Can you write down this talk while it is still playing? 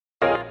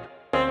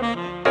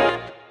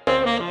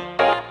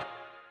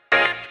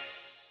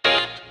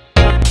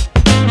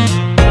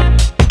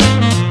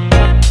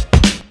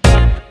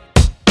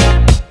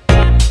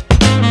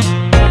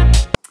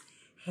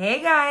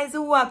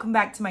welcome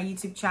back to my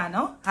YouTube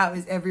channel. How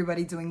is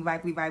everybody doing?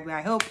 Vibely,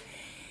 I hope.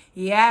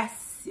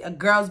 Yes, a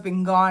girl's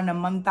been gone a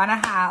month and a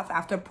half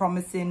after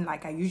promising,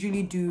 like I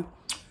usually do,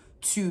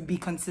 to be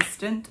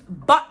consistent,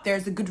 but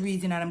there's a good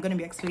reason, and I'm going to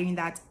be explaining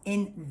that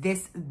in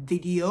this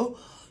video.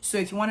 So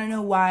if you want to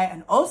know why,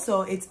 and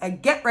also it's a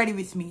get ready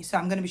with me, so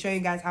I'm going to be showing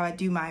you guys how I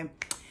do my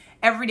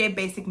everyday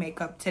basic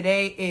makeup.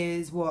 Today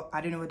is, well, I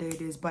don't know what day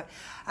it is, but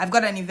I've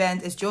got an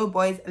event. It's Joe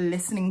Boy's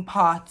listening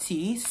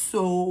party,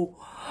 so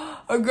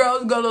a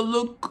girl's gotta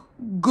look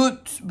good.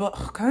 But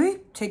can we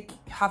take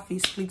half a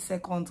split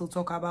second to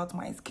talk about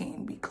my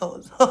skin,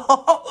 because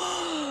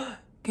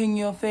can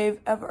your fave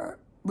ever,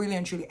 really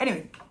and truly.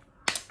 Anyway,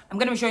 I'm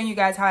gonna be showing you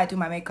guys how I do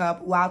my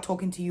makeup while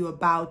talking to you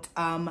about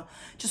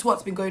just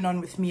what's been going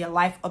on with me, a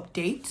life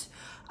update.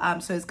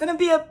 So it's gonna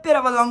be a bit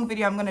of a long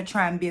video. I'm gonna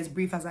try and be as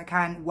brief as I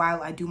can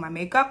while I do my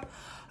makeup.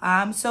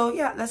 So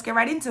yeah, let's get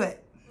right into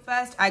it.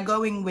 First, I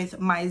go in with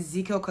my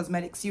xoxo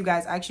cosmetics. You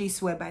guys, I actually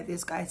swear by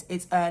this, guys.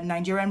 It's a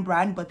Nigerian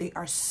brand, but they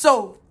are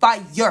so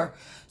fire.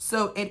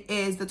 So it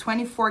is the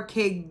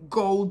 24K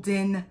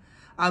golden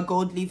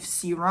gold leaf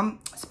serum.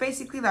 It's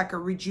basically like a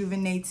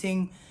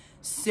rejuvenating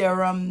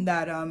serum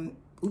that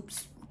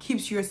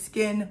keeps your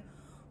skin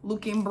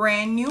looking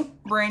brand new.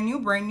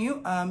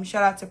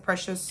 Shout out to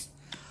Precious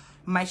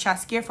my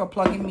Chaskia for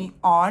plugging me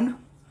on.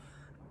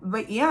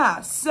 But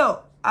yeah,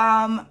 so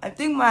I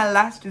think my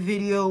last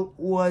video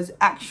was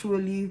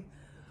actually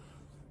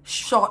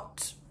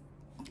shot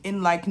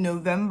in like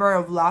November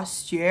of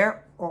last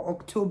year or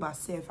October,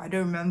 safe, I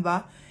don't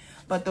remember.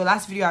 But the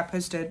last video I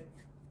posted,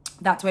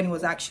 that's when it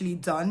was actually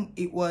done.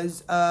 It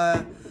was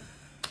a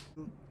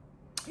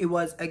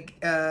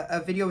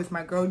video with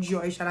my girl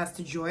Joy. Shout out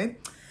to Joy.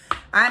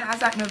 And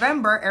as at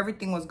November,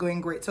 everything was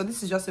going great. So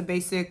this is just a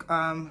basic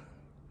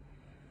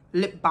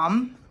lip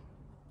balm.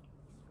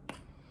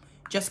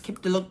 Just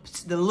keep the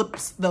lips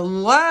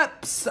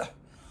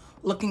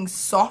looking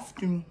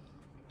soft and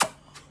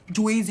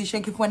juicy,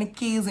 shaky for any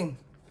kissing.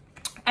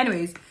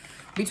 Anyways,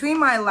 between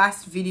my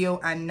last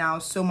video and now,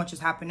 so much has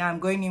happened. Now I'm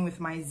going in with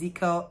my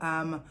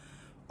xoxo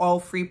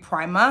oil-free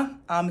primer.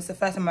 It's the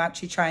first time I'm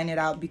actually trying it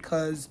out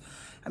because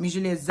I'm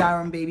usually a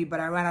Zaron baby, but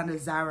I ran out of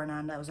Zaron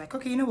and I was like,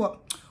 okay, you know what?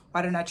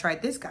 Why don't I try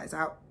this guys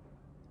out?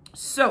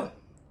 So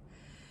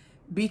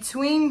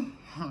between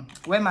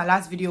where my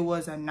last video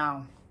was and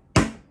now,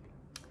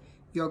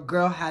 your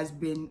girl has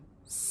been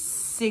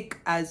sick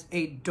as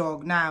a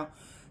dog. Now,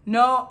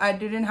 no, I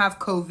didn't have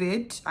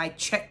COVID. I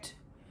checked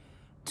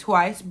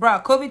twice.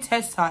 Bruh, COVID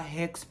tests are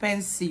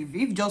expensive.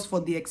 If just for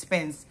the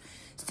expense,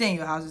 stay in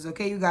your houses,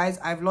 okay, you guys?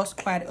 I've lost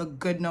quite a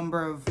good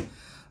number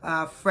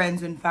of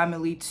friends and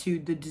family to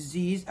the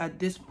disease at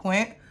this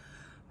point.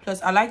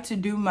 Plus, I like to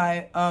do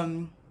my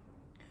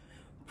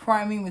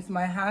priming with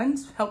my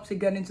hands. Helps to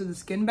get into the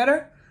skin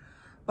better.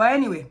 But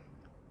anyway,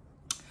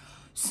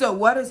 so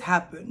what has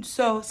happened?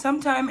 So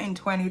sometime in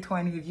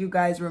 2020, if you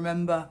guys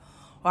remember,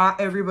 while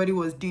everybody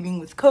was dealing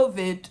with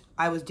COVID,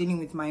 I was dealing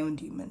with my own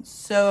demons.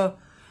 So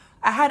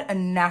I had a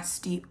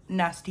nasty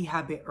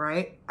habit,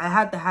 right? I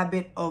had the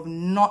habit of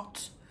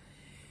not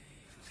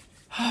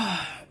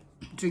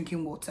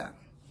drinking water.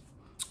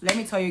 Let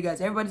me tell you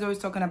guys, everybody's always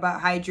talking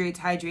about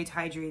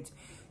hydrate.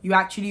 You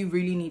actually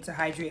really need to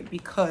hydrate,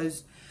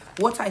 because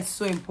water is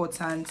so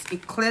important.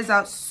 It clears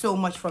out so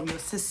much from your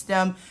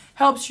system,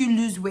 helps you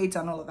lose weight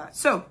and all of that.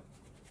 So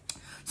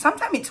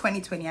sometime in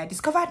 2020, I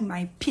discovered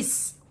my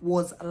piss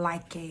was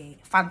like a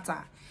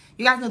Fanta.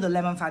 You guys know the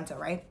lemon Fanta,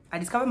 right? I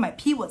discovered my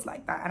pee was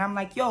like that, and I'm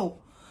like, yo,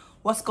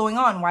 what's going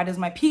on? Why does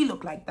my pee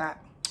look like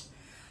that?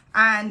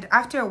 And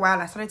after a while,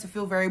 I started to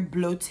feel very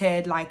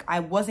bloated, like I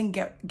wasn't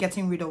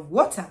getting rid of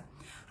water.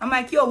 I'm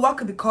like, yo, what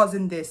could be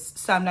causing this?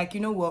 So I'm like,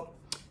 you know what?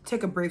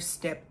 Take a brave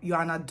step.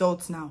 You're an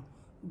adult now.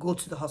 Go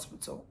to the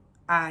hospital.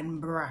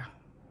 And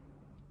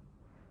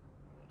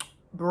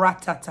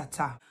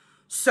ta.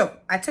 So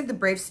I took the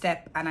brave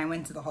step and I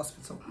went to the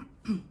hospital.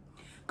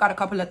 Got a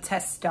couple of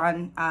tests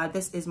done.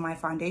 This is my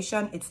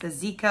foundation. It's the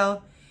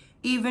xoxo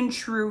Even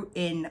True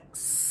in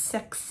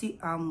Sexy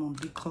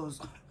Almond,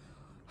 because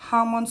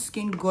Harmon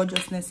Skin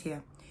Gorgeousness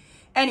here.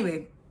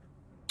 Anyway,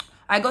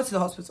 I got to the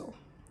hospital.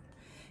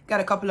 Got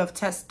a couple of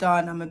tests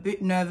done. I'm a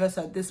bit nervous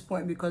at this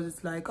point because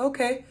it's like,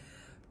 okay,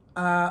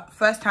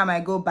 first time I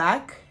go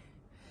back,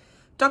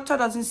 doctor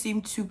doesn't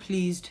seem too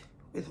pleased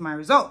with my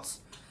results.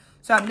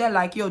 So I'm there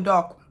like, yo,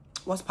 doc,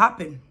 what's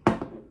popping?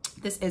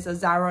 This is a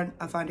Zaron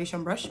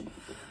foundation brush.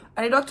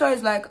 And the doctor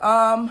is like,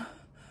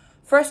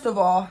 first of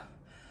all,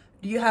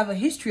 do you have a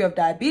history of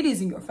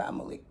diabetes in your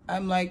family?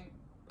 I'm like,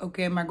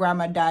 okay, my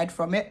grandma died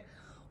from it.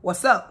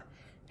 What's up?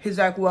 He's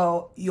like,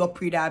 well, you're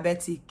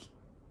pre-diabetic.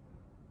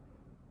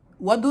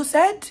 What do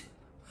said?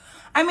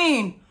 I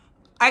mean,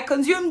 I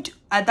consumed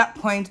at that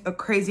point a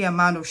crazy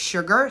amount of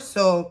sugar.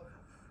 So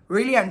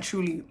really and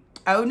truly,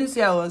 I wouldn't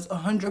say I was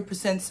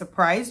 100%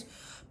 surprised.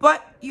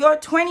 But you're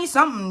 20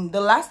 something. The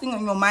last thing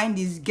on your mind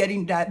is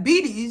getting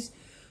diabetes.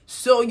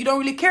 So you don't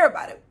really care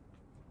about it.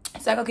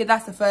 It's like, okay,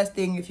 that's the first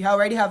thing. If you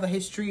already have a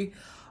history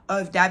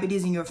of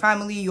diabetes in your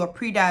family, you're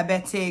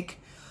pre-diabetic,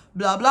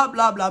 blah, blah,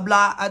 blah, blah,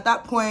 blah. At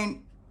that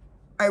point,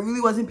 I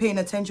really wasn't paying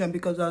attention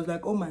because I was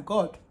like, oh my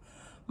God,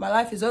 my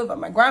life is over.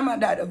 My grandma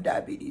died of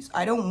diabetes.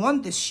 I don't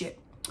want this shit.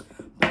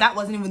 But that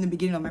wasn't even the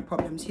beginning of my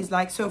problems. He's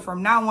like, so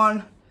from now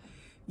on,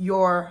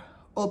 your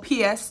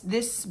OPS,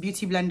 this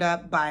beauty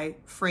blender by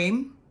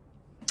Frame,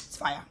 it's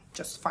fire,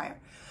 just fire.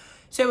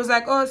 So it was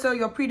like, oh, so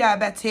you're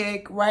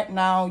pre-diabetic. Right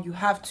now, you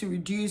have to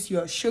reduce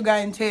your sugar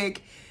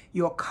intake,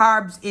 your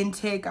carbs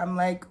intake. I'm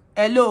like,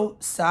 hello,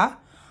 sir.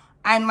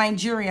 I'm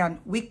Nigerian.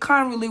 We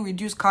can't really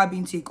reduce carb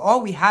intake.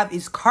 All we have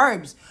is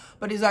carbs.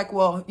 But he's like,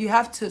 well, you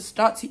have to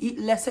start to eat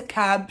lesser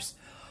carbs,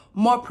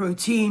 more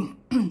protein,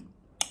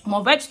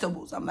 more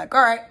vegetables. I'm like,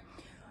 all right,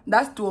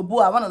 that's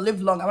doable. I want to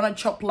live long. I want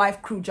to chop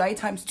life crew Jai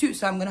times 2.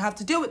 So I'm going to have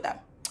to deal with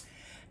that.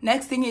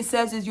 Next thing he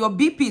says is your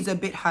BP is a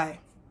bit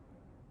high.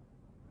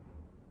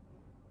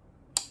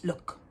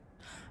 Look,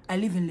 I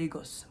live in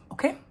Lagos,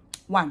 okay?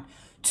 1.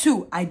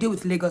 2, I deal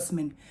with Lagos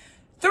men.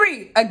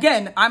 3,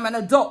 again, I'm an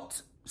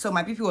adult. So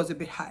my BP was a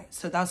bit high.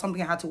 So that's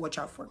something I had to watch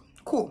out for.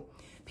 Cool.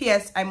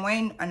 P.S. I'm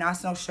wearing an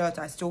Arsenal shirt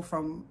I stole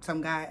from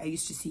some guy I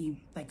used to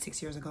see like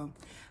 6 years ago.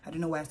 I don't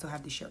know why I still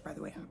have this shirt, by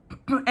the way.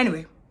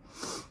 Anyway.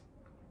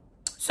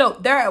 So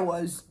there I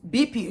was,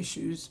 BP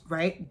issues,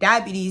 right?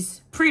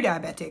 Diabetes,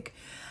 pre-diabetic.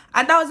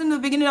 And that was in the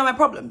beginning of my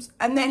problems.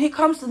 And then he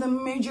comes to the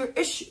major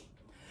issue.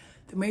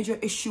 The major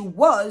issue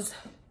was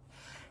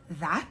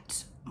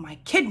that my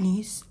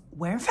kidneys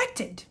were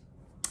infected.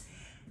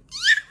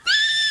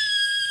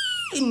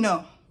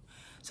 No.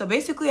 So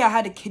basically I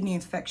had a kidney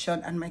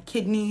infection and my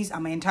kidneys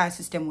and my entire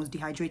system was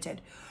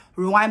dehydrated.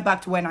 Rewind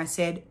back to when I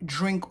said,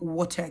 drink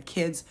water,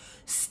 kids.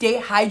 Stay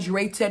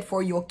hydrated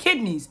for your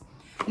kidneys.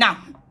 Now,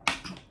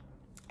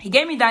 he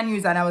gave me that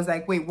news and I was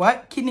like, wait,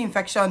 what? Kidney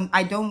infection?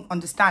 I don't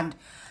understand.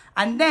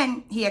 And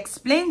then he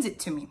explains it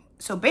to me.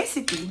 So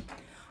basically,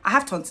 I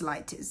have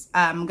tonsillitis.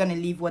 I'm going to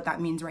leave what that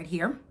means right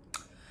here.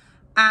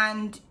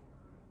 And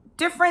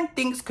different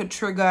things could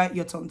trigger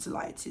your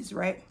tonsillitis,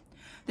 right?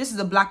 This is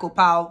a Black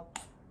Opal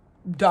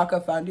darker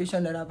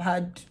foundation that I've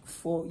had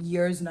for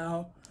years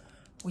now,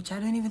 which I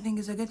don't even think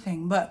is a good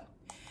thing. But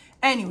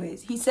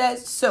anyways, he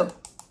says, so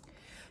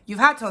you've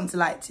had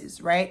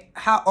tonsillitis, right?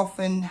 How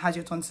often has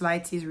your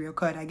tonsillitis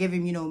reoccurred? I gave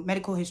him, you know,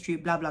 medical history,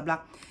 blah, blah, blah.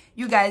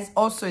 You guys,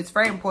 also, it's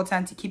very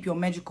important to keep your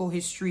medical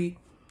history,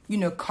 you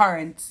know,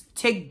 current.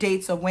 Take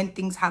dates of when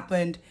things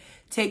happened.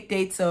 Take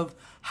dates of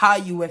how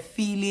you were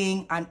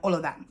feeling and all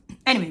of that.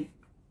 Anyway,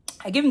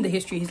 I give him the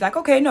history. He's like,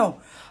 okay,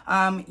 no,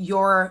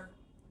 your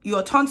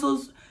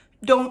tonsils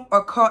don't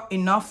occur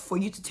enough for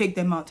you to take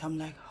them out. I'm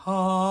like,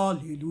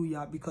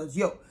 hallelujah, because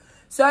yo,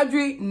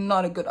 surgery,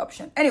 not a good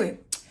option. Anyway,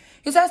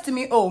 he says to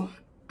me, oh,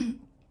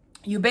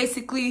 you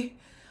basically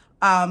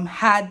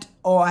had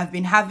or have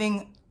been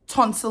having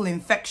tonsil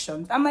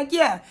infections. I'm like,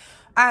 yeah.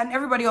 And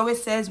everybody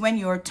always says when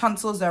your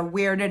tonsils are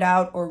weirded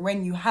out or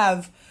when you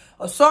have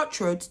a sore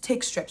throat,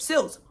 take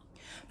Strepsils.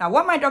 Now,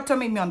 what my doctor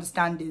made me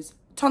understand is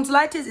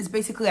tonsillitis is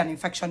basically an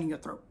infection in your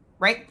throat,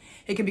 right?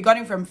 It could be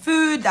gotten from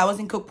food that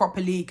wasn't cooked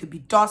properly. It could be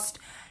dust.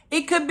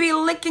 It could be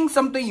licking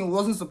something you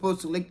wasn't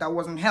supposed to lick that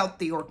wasn't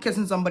healthy, or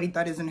kissing somebody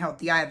that isn't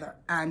healthy either.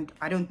 And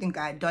I don't think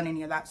I had done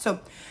any of that. So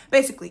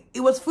basically,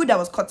 it was food that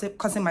was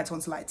causing my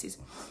tonsillitis.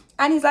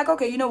 And he's like,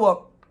 okay, you know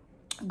what,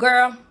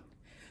 girl,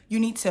 you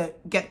need to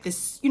get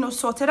this, you know,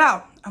 sorted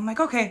out. I'm like,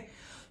 okay,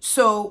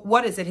 so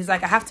what is it? He's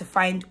like, I have to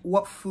find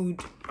what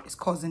food is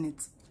causing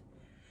it.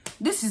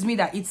 This is me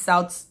that eats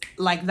out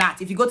like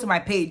that. If you go to my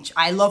page,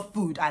 I love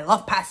food. I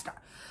love pasta.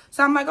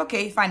 So I'm like,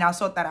 okay, fine, I'll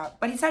sort that out.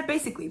 But he said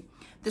basically,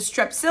 the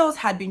Strepsils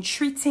had been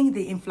treating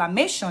the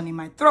inflammation in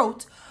my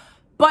throat,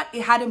 but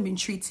it hadn't been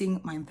treating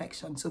my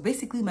infection. So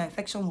basically, my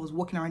infection was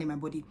walking around in my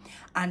body.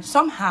 And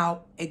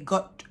somehow, it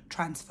got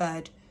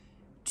transferred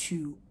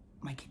to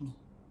my kidney.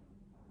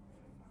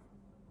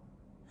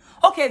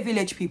 Okay,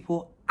 village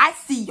people, I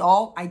see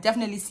y'all. I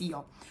definitely see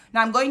y'all.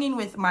 Now, I'm going in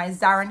with my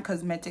Zaran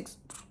Cosmetics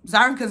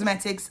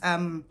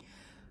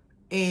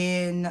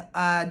in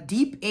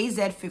Deep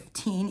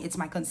AZ15. It's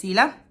my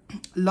concealer.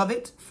 Love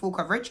it. Full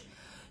coverage.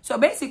 So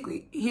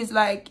basically, he's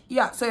like,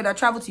 yeah, so it'll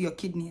travel to your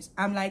kidneys.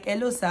 I'm like,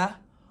 hello, sir.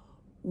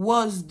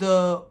 What's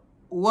the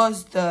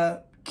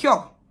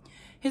cure?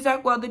 He's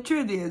like, well, the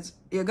truth is,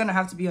 you're going to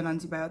have to be on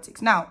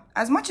antibiotics. Now,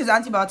 as much as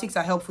antibiotics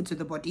are helpful to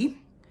the body,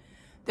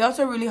 they're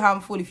also really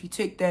harmful if you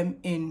take them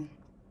in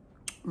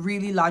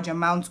really large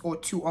amounts or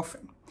too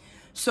often.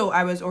 So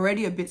I was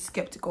already a bit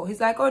skeptical. He's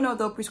like, oh, no,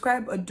 they'll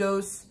prescribe a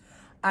dose.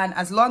 And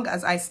as long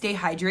as I stay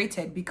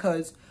hydrated,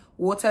 because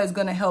water is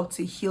going to help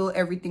to heal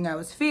everything I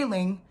was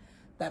feeling,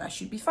 that I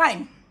should be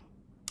fine.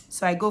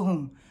 So I go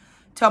home,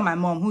 tell my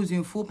mom, who's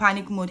in full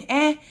panic mode,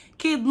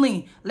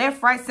 kidney,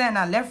 left, right,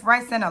 center, left,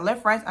 right, center,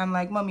 left, right. I'm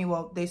like, mommy,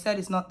 well, they said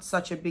it's not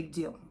such a big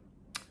deal.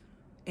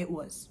 It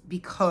was,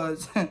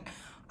 because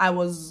I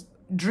was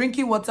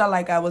drinking water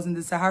like I was in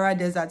the Sahara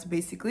Desert,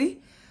 basically.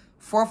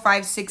 4,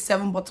 5, 6,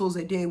 7 bottles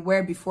a day,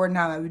 where before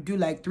now I would do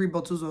like 3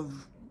 bottles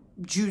of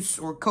juice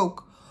or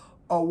Coke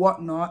or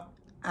whatnot,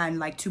 and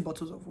like 2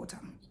 bottles of water.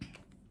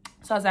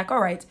 So I was like, all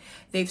right,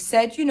 they've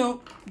said, you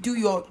know, do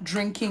your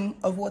drinking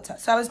of water.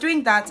 So I was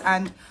doing that,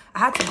 and I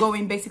had to go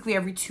in basically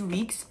every 2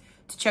 weeks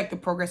to check the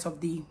progress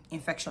of the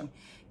infection.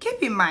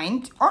 Keep in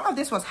mind, all of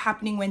this was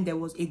happening when there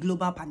was a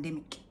global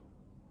pandemic.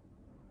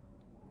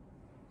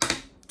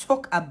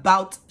 Talk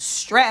about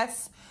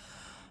stress.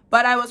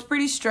 But I was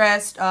pretty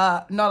stressed.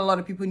 Not a lot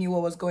of people knew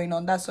what was going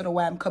on. That's sort of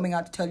why I'm coming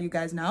out to tell you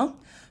guys now.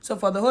 So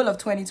for the whole of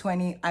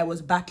 2020, I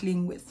was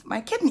battling with my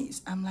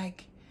kidneys. I'm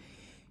like,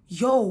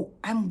 yo,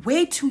 I'm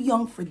way too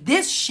young for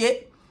this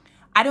shit.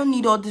 I don't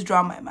need all this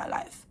drama in my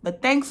life.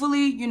 But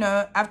thankfully, you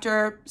know,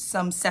 after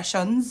some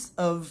sessions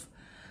of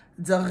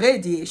the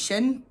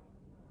radiation,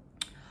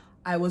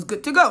 I was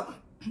good to go.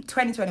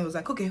 2020 was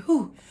like, okay,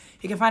 whew,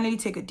 you can finally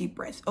take a deep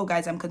breath. Oh,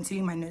 guys, I'm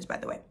concealing my nose, by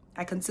the way.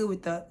 I conceal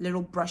with a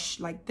little brush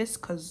like this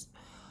because,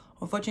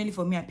 unfortunately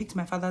for me, I picked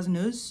my father's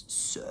nose,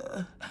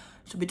 so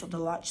it's a bit on the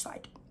large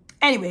side.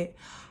 Anyway,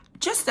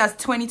 just as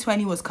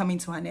 2020 was coming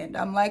to an end,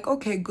 I'm like,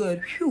 okay,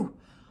 good. Phew.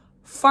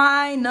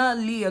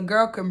 Finally, a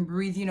girl can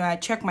breathe. You know, I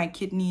checked my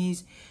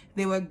kidneys.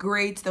 They were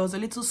great. There was a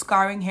little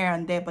scarring here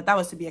and there, but that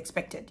was to be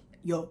expected.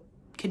 Your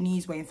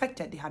kidneys were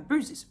infected. They had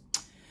bruises.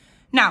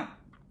 Now,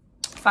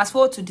 fast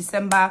forward to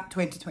December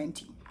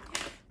 2020.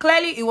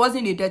 Clearly, it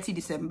wasn't a dirty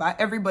December.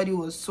 Everybody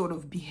was sort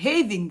of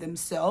behaving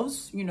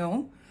themselves, you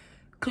know.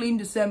 Clean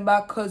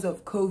December because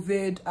of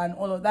COVID and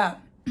all of that.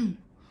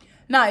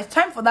 Now, it's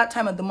time for that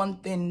time of the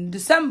month in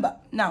December.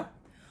 Now,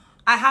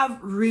 I have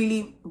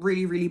really,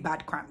 really, really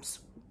bad cramps.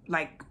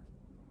 Like,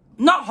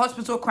 not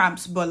hospital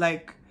cramps, but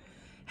like,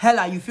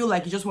 hella, you feel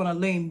like you just want to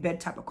lay in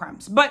bed type of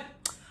cramps. But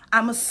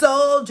I'm a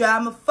soldier.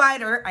 I'm a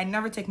fighter. I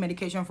never take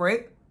medication for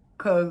it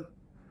because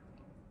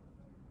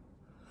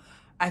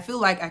I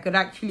feel like I could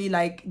actually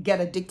like get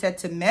addicted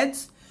to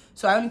meds.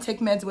 So I only take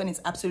meds when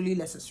it's absolutely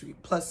necessary.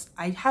 Plus,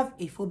 I have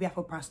a phobia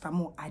for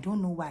paracetamol. I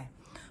don't know why.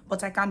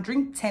 But I can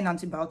drink 10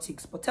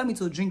 antibiotics. But tell me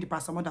to drink the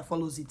paracetamol that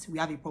follows it. We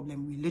have a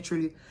problem. We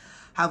literally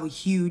have a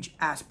huge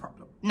ass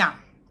problem. Now,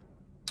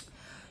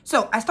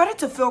 so I started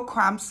to feel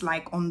cramps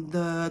like on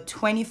the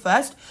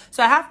 21st.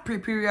 So I have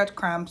pre-period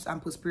cramps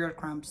and post-period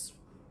cramps.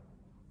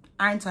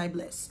 Aren't I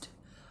blessed?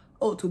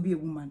 Oh, to be a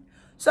woman.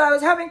 So I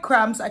was having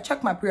cramps. I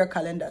checked my period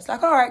calendar. It's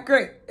like, all right,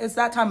 great. It's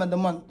that time of the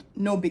month.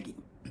 No biggie.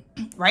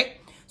 Right?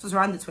 So it's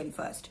around the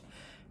 21st.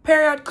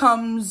 Period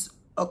comes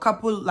a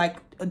couple, like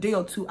a day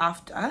or two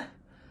after.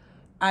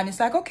 And it's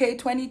like, okay,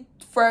 21st,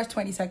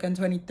 22nd,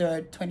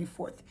 23rd,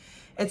 24th.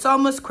 It's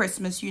almost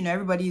Christmas. You know,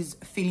 everybody's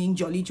feeling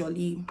jolly,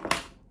 jolly.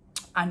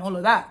 And all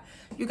of that.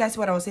 You guys see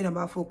what I was saying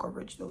about full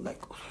coverage, though.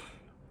 Like,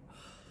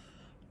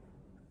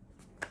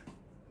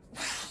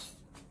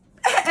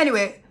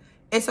 anyway.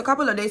 It's a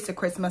couple of days to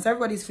Christmas.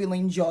 Everybody's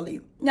feeling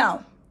jolly.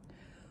 Now,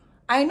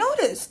 I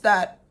noticed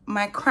that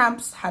my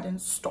cramps hadn't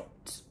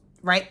stopped,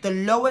 right? The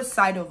lower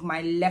side of my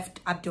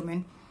left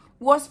abdomen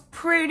was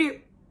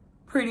pretty,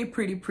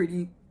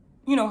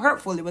 you know,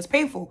 hurtful. It was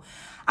painful.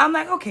 I'm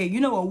like, okay,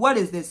 you know what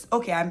is this?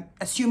 Okay, I'm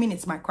assuming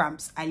it's my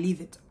cramps. I leave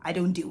it. I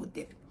don't deal with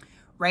it,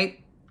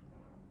 right?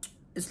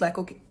 It's like,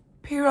 okay,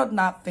 period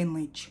not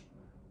finish.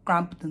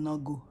 Cramp did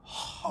not go.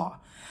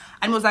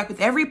 And it was like with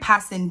every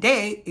passing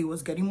day, it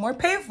was getting more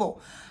painful.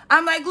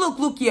 I'm like,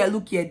 look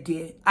here,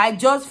 dear. I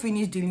just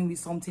finished dealing with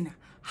something.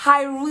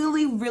 I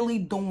really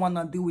don't want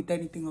to deal with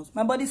anything else.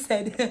 My body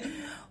said,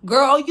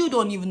 girl, you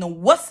don't even know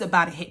what's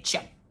about to hit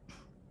you.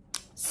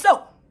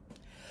 So,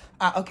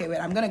 okay, wait,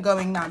 I'm going to go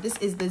in now. This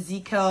is the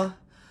Zekel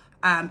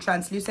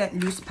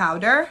translucent loose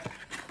powder.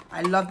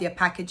 I love their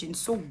packaging.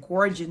 So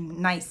gorgeous,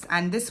 nice.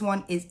 And this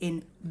one is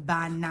in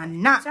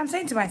banana. So I'm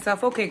saying to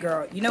myself, okay,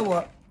 girl, you know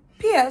what?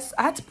 P.S.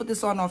 I had to put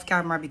this on off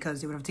camera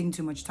because it would have taken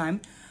too much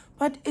time.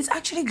 But it's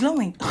actually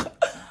glowing. I'm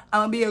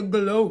gonna be a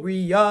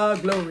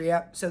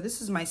Gloria. So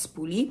this is my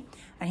spoolie.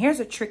 And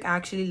here's a trick I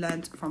actually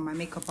learned from my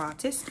makeup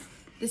artist.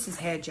 This is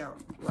hair gel,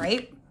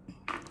 right?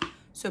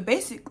 So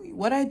basically,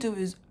 what I do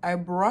is I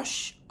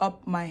brush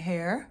up my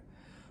hair,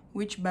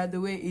 which, by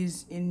the way,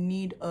 is in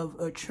need of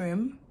a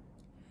trim.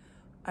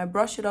 I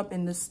brush it up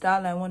in the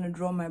style I want to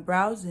draw my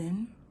brows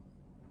in.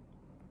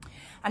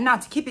 And now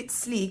to keep it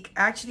sleek,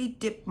 I actually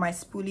dip my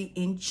spoolie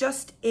in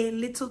just a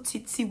little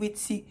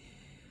titsy-witsy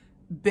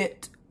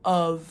bit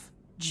of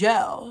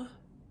gel.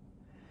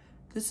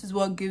 This is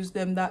what gives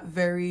them that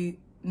very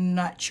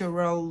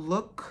natural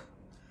look.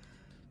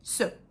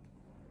 So,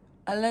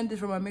 I learned this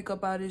from my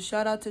makeup artist.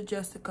 Shout out to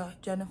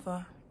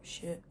Jennifer.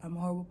 Shit, I'm a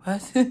horrible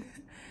person.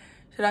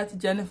 Shout out to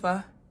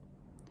Jennifer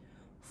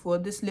for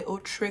this little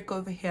trick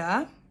over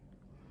here.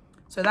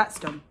 So that's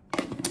done.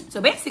 So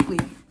basically,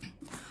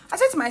 I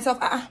said to myself,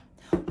 why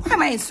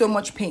am I in so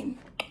much pain?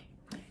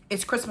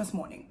 It's Christmas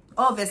morning.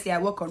 Obviously, I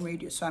work on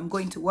radio, so I'm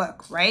going to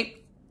work,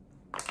 right?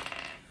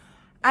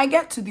 I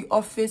get to the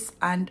office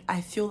and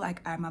I feel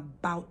like I'm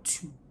about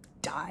to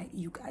die,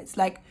 you guys.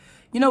 Like,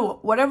 you know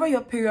what? Whatever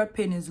your period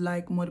pain is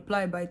like,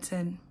 multiply by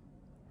 10.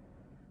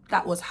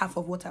 That was half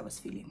of what I was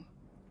feeling.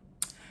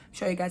 I'm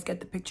sure you guys get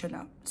the picture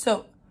now.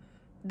 So,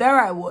 there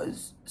I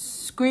was,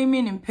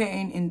 screaming in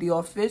pain in the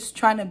office,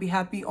 trying to be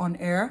happy on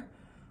air.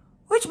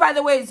 Which, by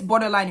the way, is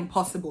borderline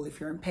impossible if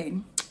you're in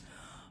pain.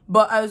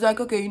 But I was like,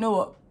 okay, you know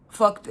what?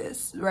 Fuck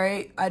this,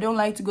 right? I don't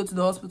like to go to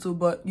the hospital,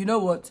 but you know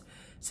what?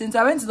 Since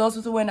I went to the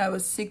hospital when I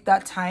was sick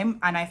that time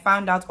and I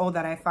found out all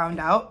that I found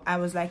out, I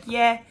was like,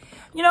 yeah,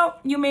 you know,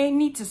 you may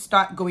need to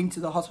start going to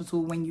the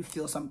hospital when you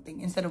feel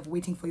something instead of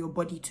waiting for your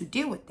body to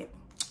deal with it.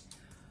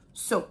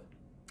 So,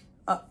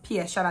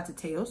 P.S. shout out to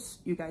Teos.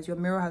 You guys, your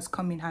mirror has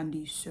come in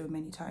handy so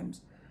many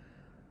times.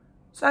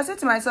 So I said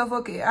to myself,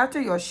 okay, after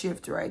your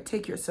shift, right,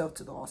 take yourself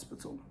to the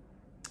hospital.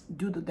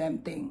 Do the damn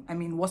thing. I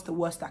mean, what's the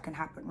worst that can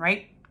happen,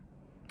 right?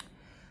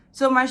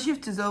 So my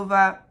shift is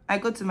over. I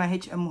go to my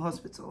HMO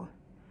hospital.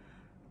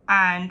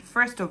 And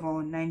first of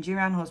all,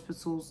 Nigerian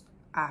hospitals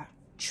are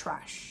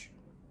trash.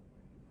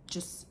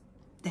 Just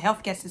the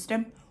healthcare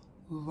system,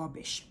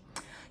 rubbish.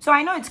 So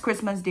I know it's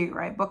Christmas Day,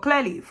 right? But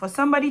clearly, for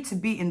somebody to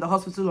be in the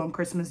hospital on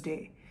Christmas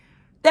Day,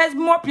 there's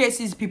more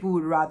places people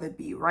would rather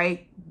be,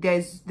 right?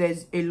 There's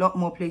a lot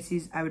more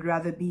places I would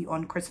rather be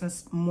on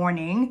Christmas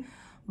morning,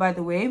 by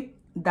the way,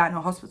 than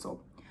a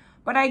hospital.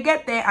 But I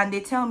get there and they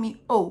tell me,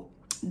 oh,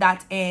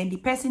 that the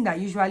person that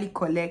usually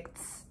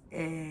collects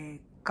a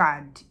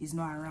card is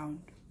not around.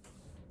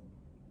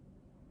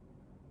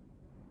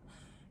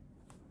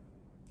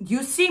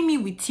 You see me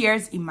with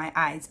tears in my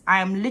eyes.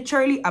 I am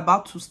literally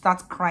about to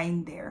start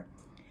crying there.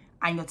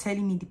 And you're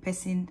telling me the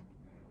person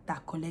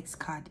that collects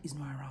card is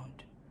not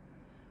around.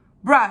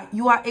 Bruh,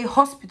 you are a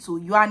hospital.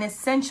 You are an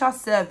essential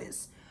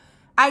service.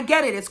 I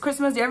get it. It's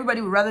Christmas Day.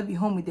 Everybody would rather be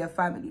home with their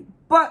family.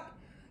 But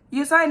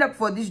you signed up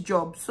for this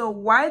job. So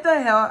why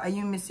the hell are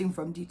you missing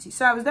from duty?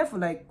 So I was there for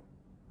like,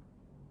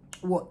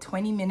 what,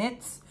 20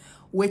 minutes?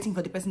 Waiting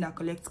for the person that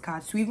collects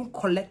cards to even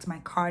collect my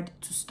card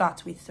to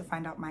start with to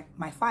find out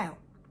my file.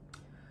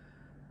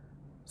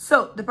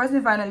 So the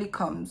person finally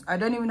comes. I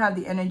don't even have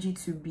the energy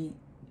to be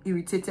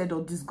irritated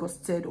or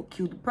disgusted or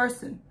kill the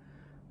person.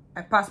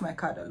 I pass my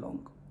card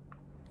along.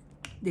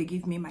 They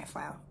give me my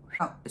file.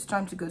 Now, it's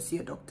time to go see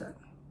a doctor.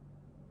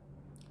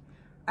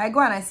 I go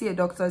and I see a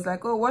doctor. He's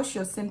like, oh, what's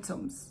your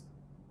symptoms?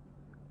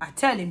 I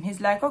tell him. He's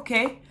like,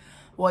 okay,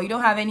 well, you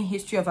don't have any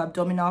history of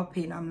abdominal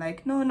pain. I'm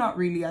like, no, not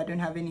really. I don't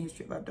have any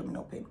history of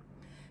abdominal pain.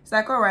 It's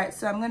like, all right,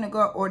 so I'm going to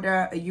go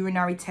order a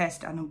urinary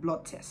test and a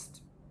blood test.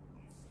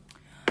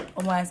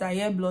 As I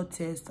hear blood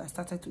test, I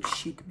started to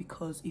shake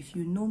because if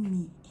you know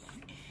me,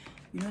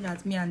 you know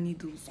that me and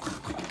needles.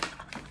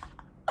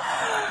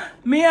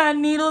 Me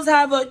and needles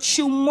have a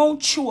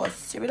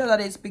tumultuous. You know that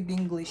they speak the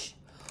English.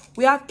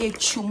 We have a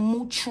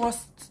tumult.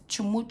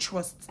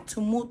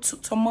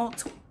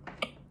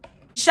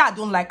 I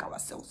don't like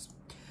ourselves.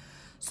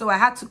 So I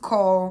had to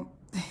call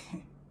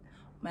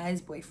my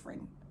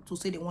ex-boyfriend to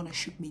say they want to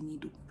shoot me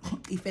needle.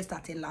 He first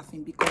started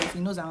laughing because he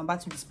knows I'm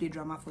about to display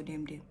drama for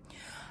them there.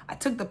 I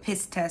took the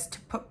piss test,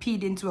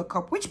 peed into a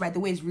cup, which by the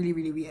way is really,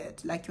 really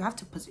weird. Like you have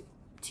to put it.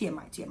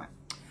 TMI.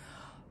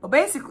 But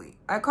basically,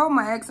 I called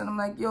my ex and I'm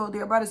like, yo,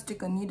 they're about to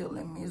stick a needle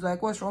in me. He's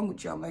like, what's wrong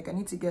with you? I'm like, I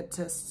need to get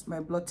my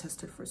blood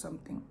tested for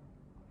something.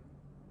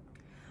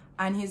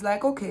 And he's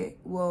like, okay,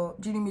 well,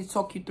 do you need me to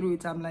talk you through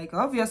it? I'm like,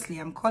 obviously,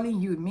 I'm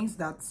calling you. It means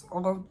that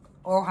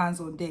all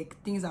hands on deck.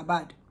 Things are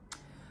bad.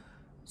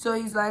 So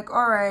he's like,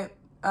 all right,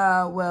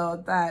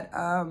 well, that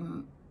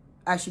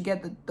I should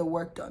get the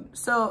work done.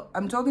 So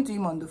I'm talking to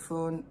him on the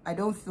phone. I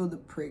don't feel the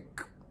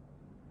prick.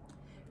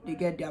 They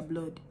get their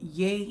blood.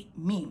 Yay,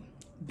 me.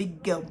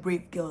 Big girl,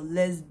 brave girl.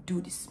 Let's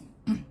do this.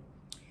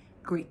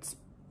 Great.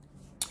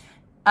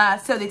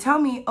 So they tell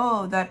me,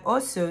 oh, that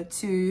also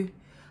to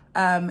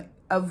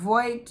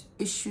avoid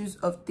issues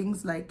of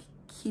things like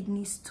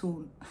kidney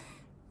stone.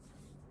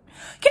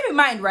 Keep in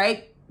mind,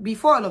 right?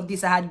 Before all of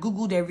this, I had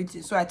Googled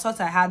everything. So I thought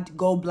I had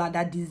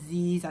gallbladder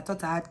disease. I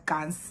thought I had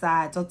cancer.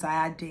 I thought I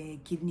had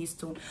kidney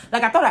stone.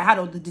 Like, I thought I had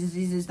all the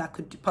diseases that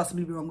could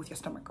possibly be wrong with your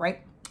stomach,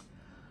 right?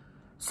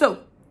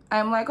 So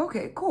I'm like,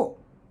 okay, cool.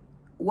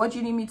 What do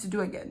you need me to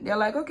do again? They're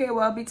like, okay,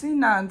 well, between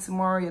now and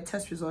tomorrow, your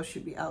test results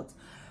should be out.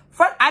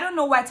 I don't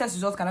know why test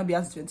results cannot be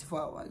out in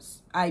 24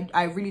 hours.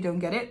 I really don't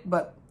get it.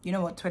 But you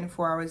know what?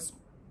 24 hours.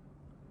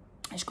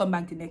 I should come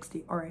back the next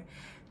day. All right.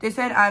 They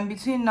said,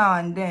 between now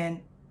and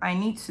then, I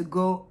need to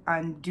go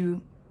and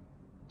do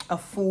a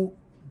full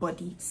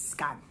body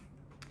scan.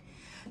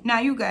 Now,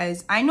 you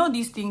guys, I know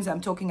these things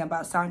I'm talking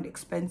about sound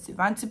expensive.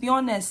 And to be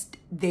honest,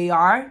 they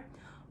are.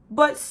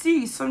 But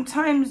see,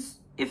 sometimes,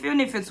 even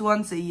if it's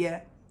once a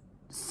year,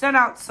 set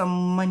out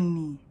some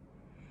money,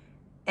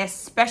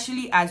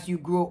 especially as you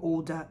grow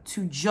older,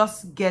 to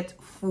just get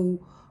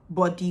full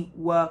body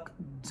work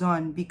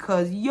done.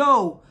 Because,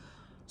 yo,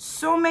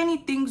 so many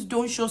things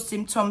don't show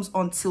symptoms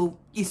until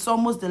it's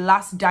almost the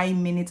last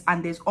dying minute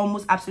and there's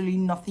almost absolutely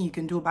nothing you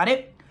can do about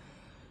it.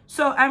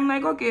 So I'm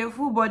like, okay,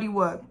 full body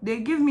work. They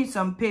give me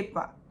some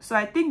paper. So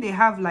I think they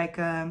have like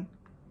an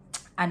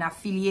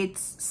affiliate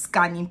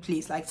scanning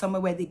place, like somewhere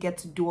where they get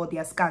to do all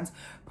their scans.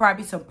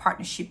 Probably some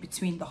partnership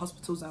between the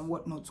hospitals and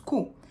whatnot.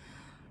 Cool.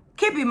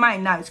 Keep in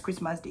mind now it's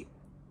Christmas Day.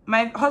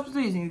 My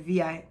hospital is in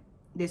VI.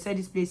 They said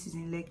this place is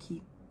in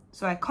Lekki.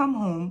 So I come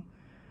home.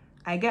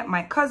 I get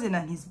my cousin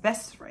and his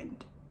best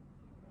friend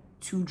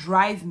to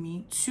drive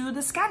me to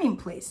the scanning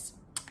place.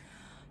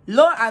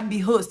 Lo and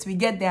behold, we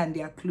get there and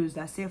they are closed.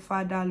 I say,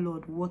 Father,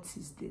 Lord, what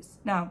is this?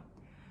 Now,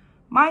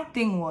 My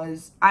thing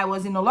was, I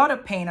was in a lot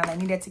of pain and I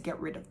needed to get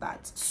rid of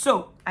that.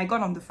 So I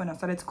got on the phone and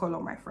started to call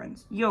all my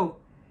friends. Yo,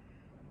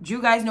 do you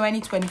guys know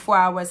any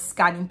 24-hour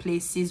scanning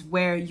places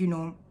where, you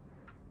know,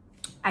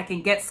 I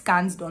can get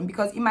scans done?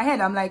 Because in my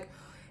head, I'm like,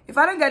 if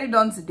I don't get it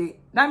done today,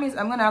 that means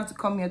I'm going to have to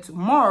come here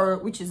tomorrow,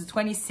 which is the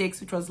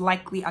 26th, which was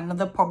likely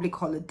another public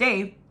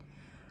holiday.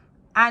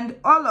 And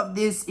all of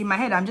this, in my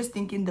head, I'm just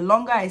thinking the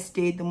longer I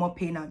stay, the more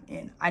pain I'm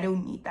in. I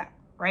don't need that,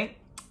 right?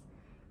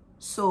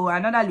 So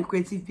another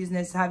lucrative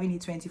business is having a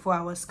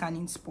 24-hour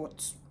scanning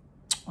spot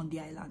on the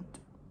island.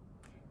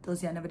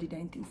 Those I never did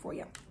anything for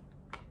you.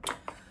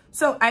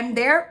 So I'm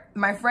there.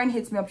 My friend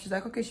hits me up. She's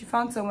like, okay, she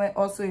found somewhere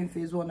also in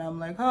phase 1. I'm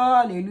like,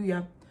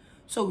 hallelujah.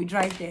 So we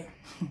drive there.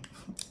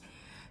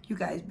 You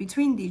guys,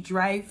 between the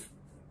drive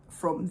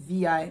from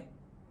VI,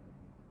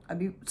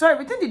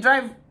 between the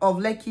drive of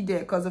Lekki there,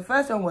 because the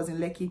first one was in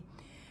Lekki.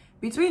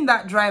 Between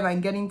that drive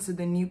and getting to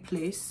the new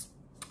place,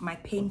 my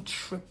pain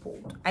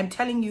tripled. I'm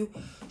telling you,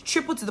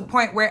 tripled to the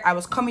point where I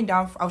was coming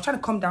down. I was trying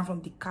to come down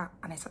from the car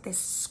and I started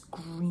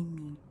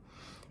screaming.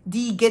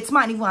 The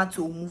gatesman even had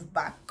to move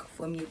back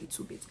for me a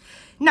little bit.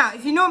 Now,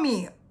 if you know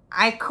me,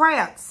 I cry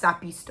at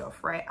sappy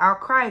stuff, right? I'll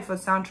cry if a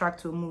soundtrack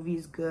to a movie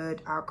is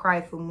good. I'll cry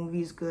if a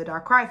movie is good.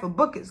 I'll cry if a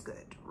book is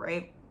good,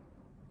 right?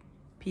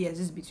 P.S.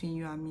 This is between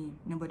you and me.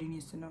 Nobody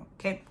needs to know.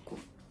 Okay, cool.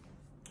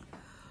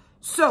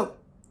 So,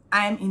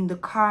 I'm in the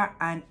car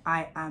and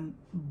I am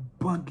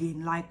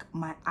bugging. Like,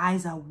 my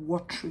eyes are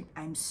watering.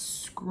 I'm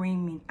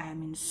screaming. I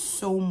am in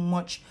so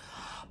much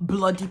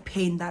bloody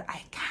pain that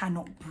I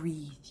cannot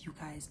breathe, you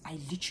guys. I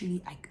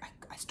literally,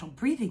 I stopped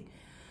breathing.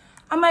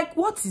 I'm like,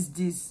 what is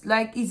this?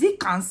 Like, is it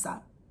cancer?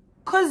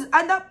 Because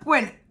at that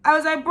point, I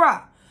was like,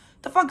 bruh,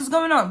 the fuck is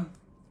going on?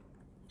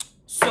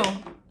 So,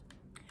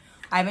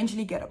 I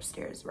eventually get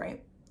upstairs,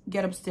 right?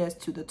 Get upstairs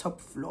to the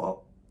top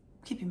floor.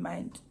 Keep in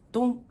mind,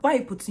 why are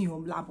you putting your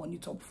lab on the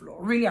top floor?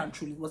 Really and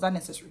truly, was that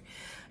necessary?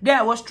 There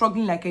I was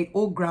struggling like an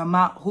old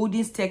grandma,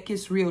 holding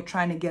staircase rail,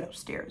 trying to get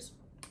upstairs.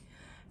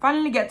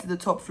 Finally get to the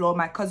top floor.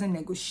 My cousin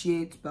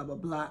negotiates, blah, blah,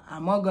 blah.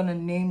 I'm not going to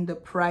name the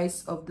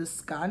price of the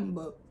scan,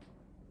 but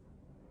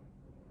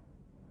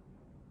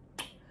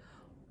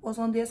was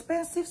on the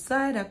expensive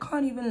side. I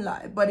can't even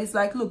lie. But it's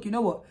like, look, you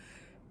know what?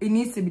 It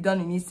needs to be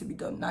done. It needs to be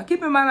done. Now,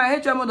 keep in mind, my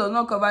HMO does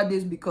not cover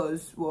this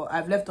because, well,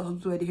 I've left the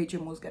hospital where the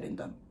HMO is getting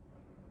done.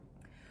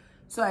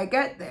 So I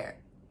get there,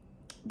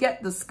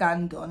 get the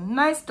scan done.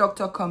 Nice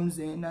doctor comes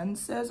in and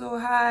says, oh,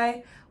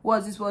 hi.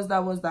 What's this, what's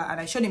that, what's that? And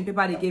I showed him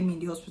paper they gave me in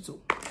the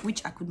hospital,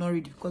 which I could not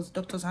read because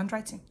the doctor's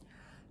handwriting.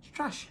 It's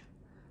trash.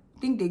 I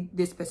think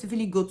they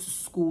specifically go to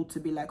school to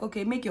be like,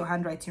 okay, make your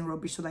handwriting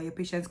rubbish so that your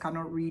patients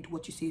cannot read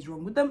what you say is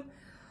wrong with them.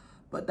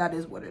 But that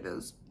is what it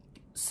is.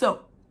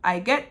 So I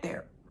get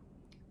there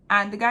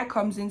and the guy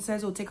comes in,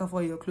 says, oh, take off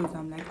all your clothes.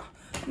 I'm like,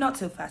 oh, not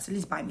so fast. At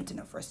least buy me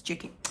dinner first.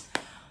 Chicken.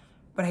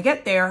 But I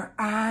get there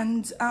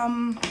and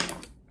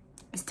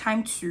it's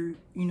time to,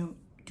 you know,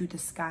 do the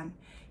scan.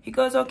 He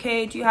goes,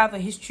 okay, do you have a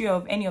history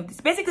of any of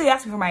this? Basically, he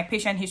asked me for my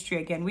patient history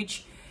again,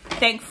 which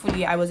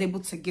thankfully I was able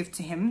to give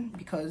to him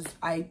because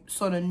I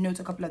sort of note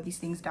a couple of these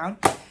things down.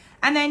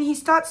 And then he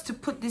starts to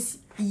put this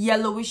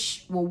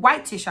yellowish, well,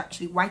 whitish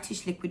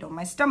liquid on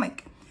my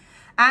stomach.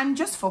 And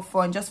just for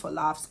fun, just for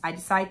laughs, I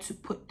decided to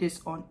put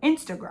this on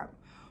Instagram.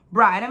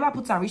 Bruh, I never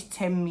put on reach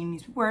 10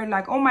 minutes. People were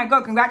like, oh my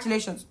God,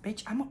 congratulations.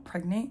 Bitch, I'm not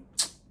pregnant.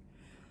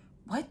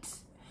 What?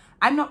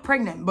 I'm not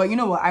pregnant. But you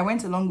know what? I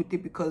went along with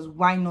it because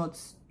why not?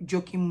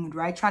 Joking mood,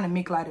 right? Trying to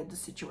make light of the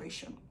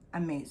situation.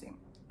 Amazing.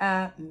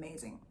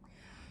 Amazing.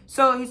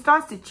 So he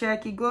starts to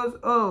check. He goes,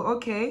 oh,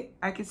 okay.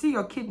 I can see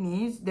your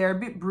kidneys. They're a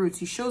bit bruised.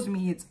 He shows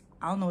me it.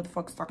 I don't know what the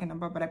fuck's talking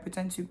about, but I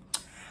pretend to.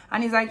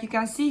 And he's like, you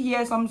can see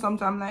here some.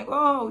 I'm like,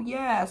 oh,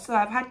 yeah. So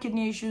I've had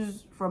kidney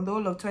issues from the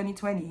whole of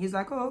 2020. He's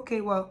like, oh,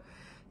 okay. Well,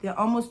 they're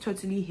almost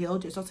totally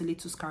healed. It's just a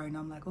little scarring.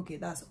 I'm like, okay,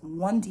 that's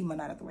one demon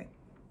out of the way.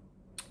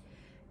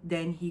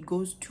 Then he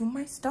goes to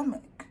my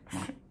stomach.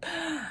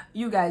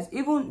 You guys,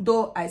 even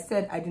though I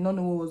said I did not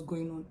know what was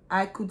going on,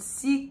 I could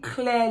see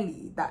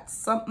clearly that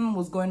something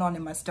was going on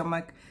in my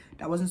stomach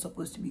that wasn't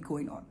supposed to be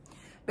going on.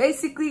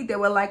 Basically, there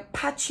were like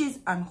patches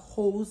and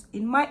holes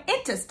in my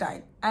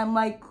intestine. I'm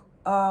like,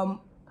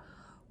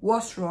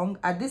 what's wrong?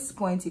 At this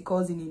point, he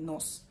calls in a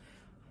nurse.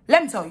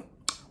 Let me tell you,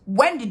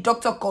 when the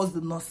doctor calls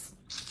the nurse,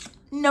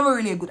 never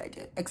really a good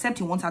idea, except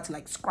he wants her to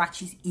like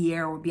scratch his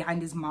ear or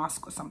behind his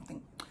mask or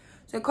something.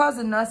 So he calls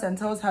the nurse and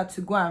tells her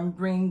to go and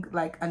bring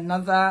like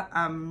another,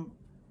 I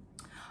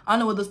don't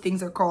know what those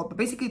things are called, but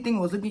basically the thing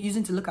was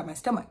using to look at my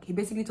stomach. He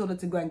basically told her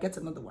to go and get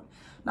another one.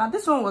 Now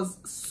this one was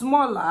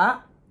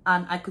smaller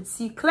and I could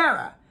see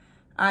clearer.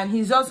 And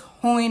he's just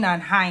hoeing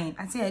and hawing.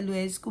 I say, hello,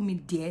 excuse me,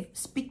 dear.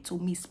 Speak to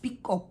me,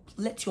 speak up.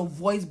 Let your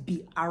voice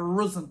be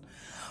arisen.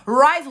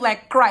 Rise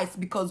like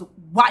Christ, because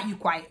why are you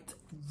quiet?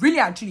 Really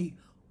and truly,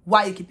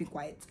 why are you keeping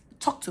quiet?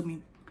 Talk to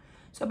me.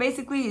 So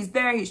basically, he's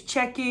there, he's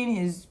checking,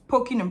 he's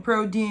poking and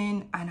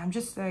prodding, and I'm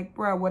just like,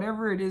 bro,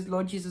 whatever it is,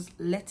 Lord Jesus,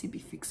 let it be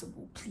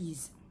fixable,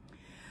 please.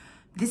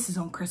 This is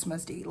on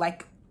Christmas Day.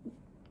 Like,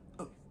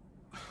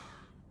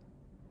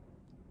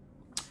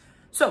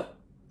 so,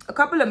 A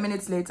couple of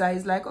minutes later,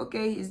 he's like,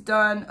 okay, he's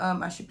done.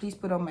 I should please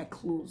put on my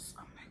clothes.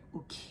 I'm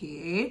like,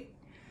 okay.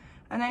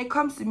 And then he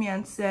comes to me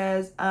and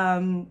says,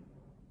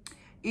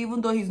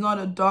 even though he's not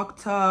a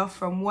doctor,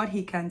 from what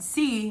he can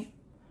see,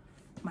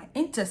 my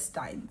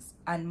intestines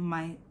and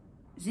my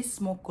this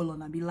small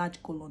colon, I be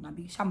large colon, I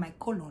be my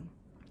colon,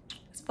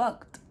 it's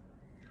fucked.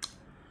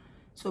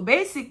 So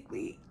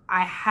basically,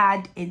 I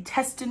had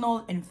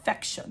intestinal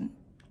infection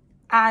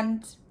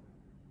and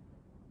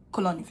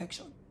colon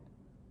infection.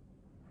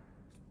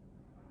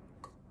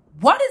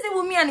 What is it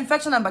with me and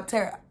infection and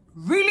bacteria?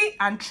 Really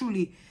and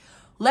truly,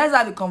 let's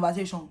have a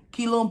conversation.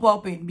 Kilo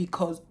popping,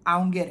 because I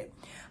don't get it.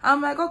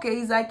 I'm like, okay.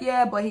 He's like,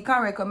 yeah, but he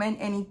can't recommend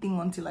anything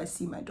until I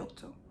see my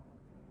doctor.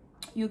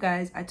 You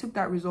guys, I took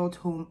that result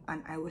home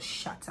and I was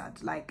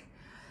shattered. Like,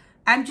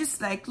 I'm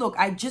just like, look,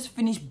 I just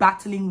finished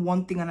battling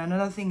one thing and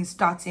another thing is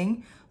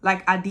starting.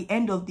 Like, at the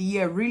end of the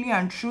year, really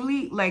and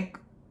truly, like,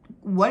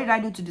 what did I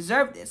do to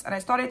deserve this? And I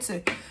started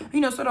to, you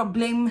know, sort of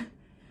blame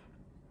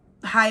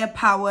higher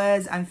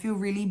powers and feel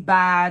really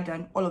bad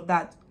and all of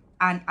that.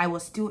 And I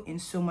was still in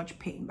so much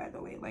pain, by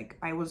the way. Like,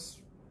 I was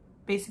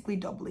basically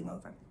doubling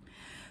over.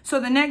 So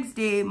the next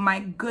day, my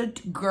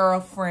good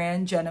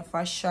girlfriend,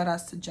 Jennifer, shout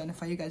out to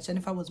Jennifer. You guys,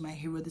 Jennifer was my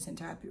hero this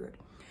entire period.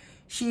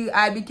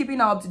 I'd be keeping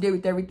her up to date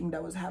with everything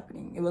that was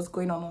happening. It was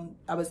going on,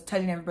 I was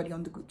telling everybody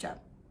on the group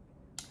chat.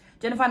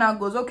 Jennifer now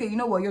goes, okay, you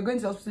know what? You're going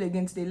to the hospital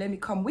again today. Let me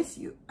come with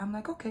you. I'm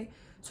like, okay.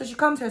 So she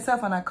comes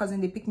herself and her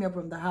cousin. They pick me up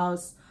from the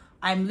house.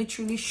 I'm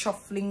literally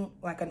shuffling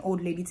like an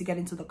old lady to get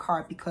into the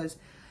car because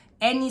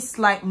any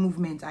slight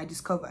movement I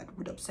discovered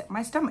would upset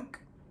my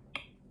stomach.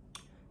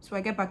 So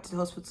I get back to the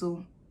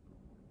hospital.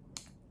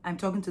 I'm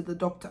talking to the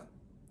doctor.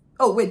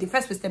 Oh, wait, they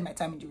first wasted my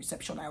time in the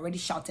reception. I already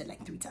shouted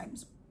like 3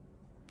 times.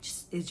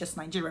 It's just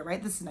Nigeria,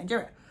 right? This is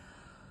Nigeria.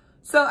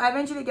 So I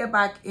eventually get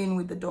back in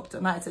with the doctor.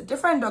 Now, it's a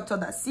different doctor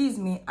that sees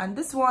me. And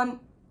this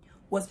one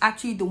was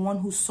actually the one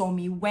who saw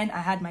me when I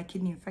had my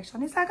kidney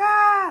infection. It's like,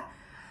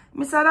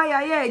 Miss Ada,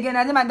 you're here again.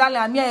 I said, my darling,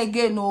 I'm here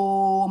again.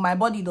 No, my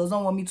body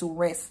doesn't want me to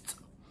rest.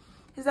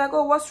 He's like,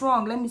 oh, what's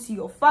wrong? Let me see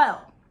your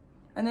file.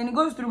 And then he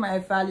goes through my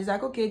file. He's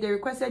like, okay, they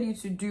requested you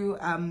to do,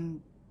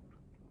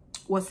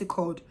 what's it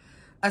called?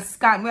 A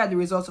scan. Where are the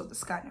results of the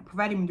scan? I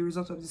provided him the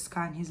results of the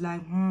scan. He's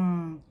like,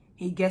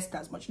 he guessed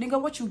as much.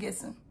 Nigga, what you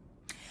guessing?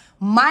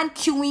 Man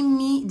queuing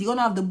me, the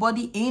owner of the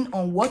body, in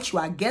on what you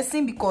are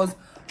guessing, because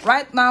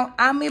right now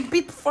I'm a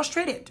bit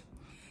frustrated.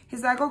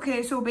 He's like,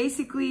 okay, so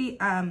basically,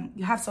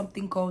 you have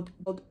something called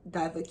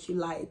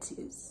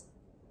diverticulities.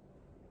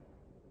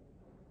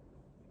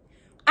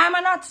 I'm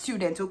an art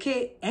student,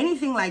 okay?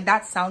 Anything like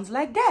that sounds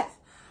like death.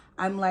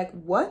 I'm like,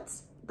 what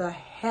the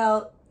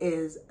hell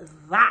is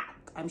that?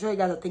 I'm sure you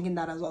guys are thinking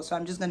that as well. So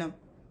I'm just gonna,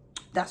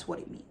 that's what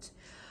it means.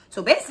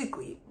 So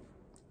basically,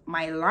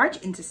 my large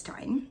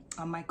intestine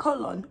and my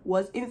colon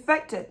was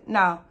infected.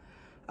 Now,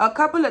 a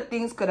couple of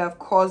things could have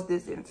caused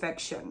this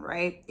infection,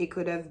 right? It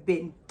could have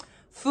been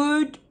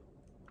food.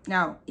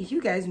 Now, if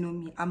you guys know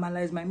me,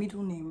 Amala is my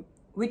middle name,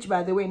 which,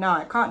 by the way, now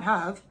I can't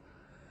have.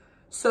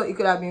 So it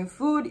could have been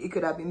food, it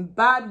could have been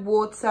bad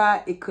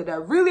water, it could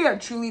have really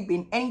and truly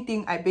been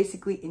anything I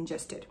basically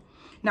ingested.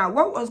 Now,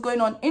 what was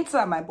going on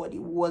inside my body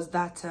was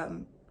that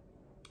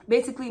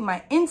basically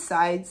my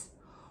insides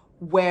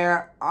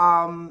were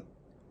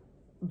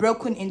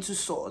broken into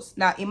sores.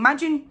 Now,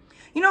 imagine,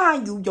 you know how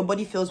your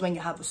body feels when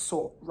you have a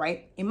sore,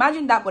 right?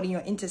 Imagine that, but in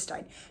your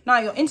intestine. Now,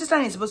 your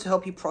intestine is supposed to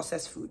help you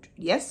process food,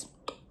 yes?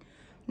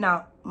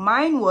 Now,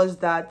 mine was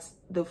that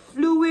the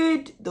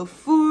fluid, the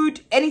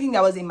food, anything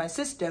that was in my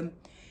system,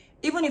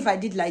 even if I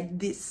did like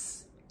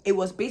this, it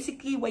was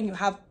basically when you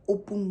have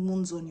open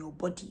wounds on your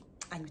body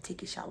and you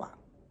take a shower.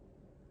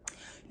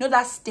 You know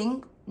that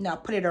sting? Now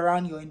put it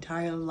around your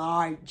entire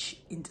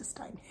large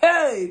intestine.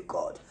 Hey,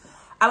 God.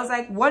 I was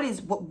like, what?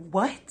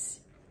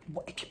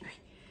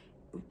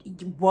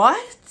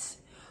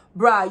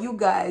 Bruh, you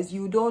guys,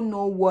 you don't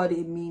know what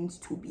it means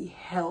to be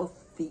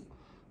healthy.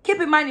 Keep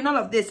in mind, in all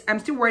of this, I'm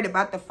still worried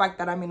about the fact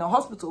that I'm in a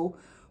hospital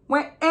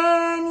where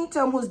any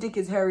time whose dick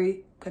is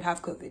hairy could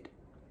have COVID.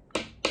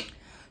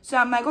 So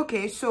I'm like,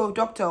 okay, so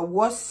doctor,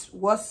 what's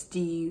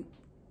the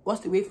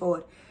way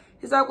forward?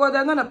 He's like, well,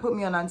 they're gonna put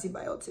me on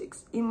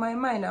antibiotics. In my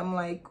mind, I'm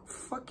like,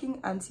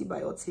 fucking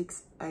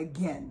antibiotics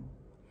again.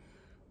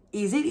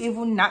 Is it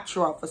even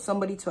natural for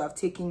somebody to have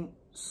taken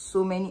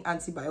so many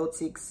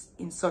antibiotics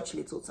in such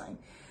little time?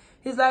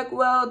 He's like,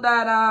 well,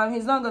 that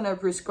he's not gonna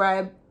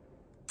prescribe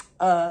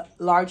a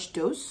large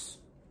dose.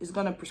 He's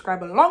gonna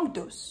prescribe a long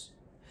dose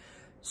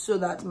so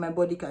that my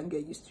body can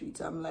get used to it.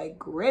 I'm like,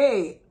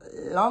 great,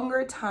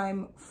 longer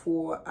time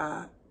for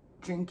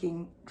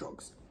drinking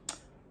drugs.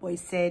 But he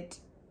said,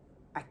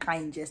 I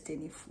can't ingest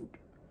any food.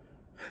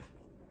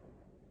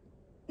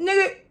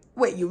 Nigga,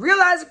 wait, you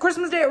realize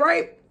Christmas Day,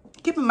 right?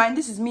 Keep in mind,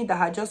 this is me that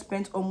had just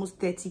spent almost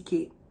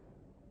 30K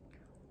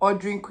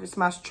ordering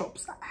Christmas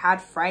chops. I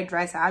had fried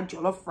rice, I had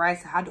jollof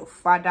rice, I had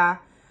ofada,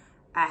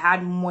 I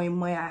had moi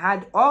moi, I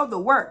had all the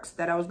works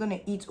that I was going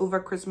to eat over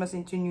Christmas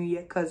into New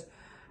Year because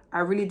I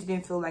really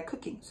didn't feel like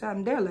cooking. So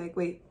I'm there like,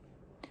 wait,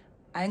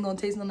 I ain't going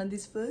to taste none of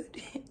this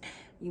food.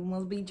 You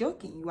must be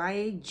joking. You are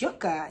a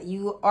joker.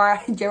 You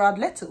are Gerard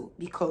Leto.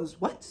 Because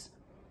what?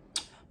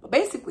 But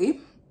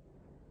basically,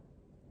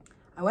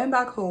 I went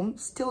back home,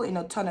 still in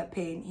a ton of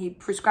pain. He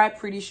prescribed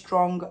pretty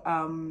strong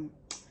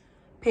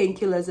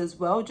painkillers as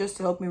well, just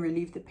to help me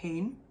relieve the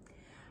pain.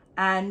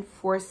 And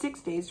for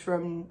 6 days,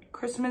 from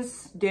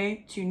Christmas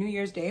Day to New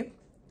Year's Day,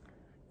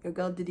 your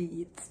girl didn't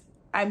eat.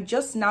 I'm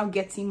just now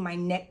getting my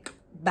neck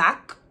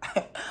back.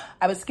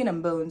 I was skin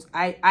and bones.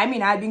 I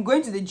mean, I had been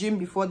going to the gym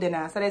before then,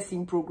 and I started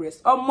seeing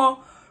progress.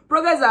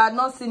 Progress I had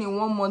not seen in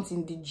 1 month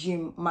in the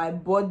gym. My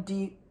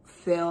body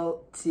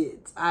felt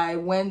it. I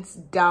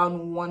went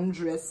down 1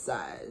 dress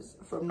size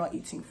from not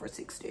eating for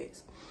 6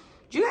 days.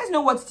 Do you guys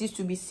know what it is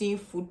to be seeing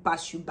food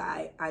pass you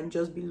by and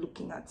just be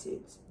looking at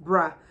it?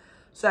 Bruh.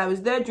 So I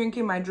was there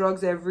drinking my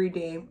drugs every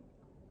day.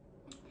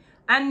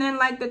 And then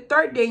like the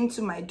 3rd day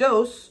into my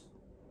dose,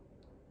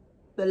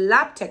 the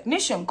lab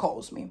technician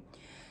calls me.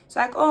 It's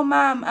like, oh,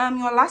 ma'am,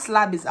 your last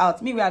lab is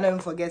out. Maybe I don't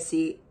forget,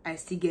 say, I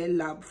still get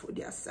lab for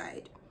their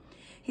side.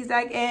 He's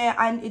like,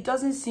 and it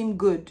doesn't seem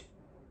good.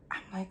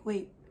 I'm like,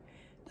 wait,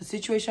 the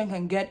situation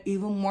can get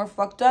even more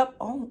fucked up?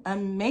 Oh,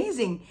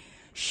 amazing.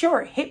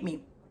 Sure, hit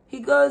me.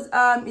 He goes,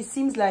 it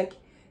seems like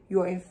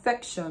your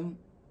infection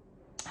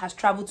has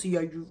traveled to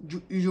your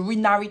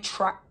urinary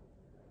tract.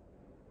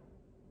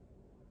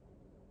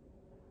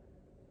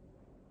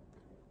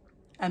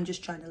 I'm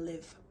just trying to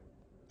live.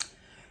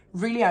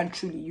 Really and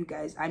truly, you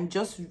guys,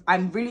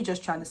 I'm really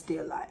just trying to stay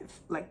alive.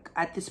 Like,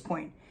 at this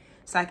point,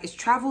 it's like, it's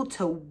traveled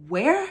to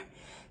where?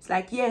 It's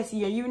like, yes,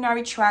 your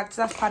urinary tract.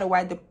 That's part of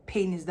why the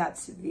pain is that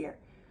severe.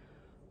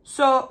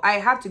 So I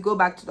have to go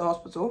back to the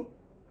hospital.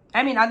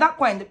 I mean, at that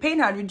point, the pain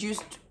had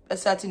reduced a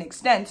certain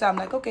extent. So I'm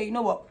like, okay, you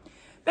know what?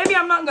 Maybe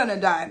I'm not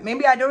gonna die.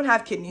 Maybe I don't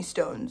have kidney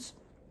stones.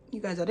 You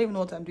guys, I don't even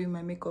know what I'm doing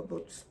with my makeup,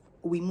 but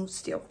we move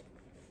still.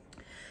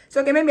 So,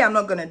 okay, maybe I'm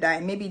not gonna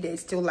die. Maybe there's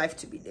still life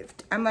to be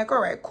lived. I'm like,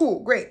 all right, cool,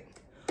 great.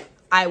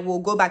 I will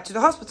go back to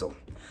the hospital.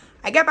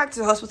 I get back to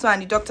the hospital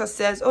and the doctor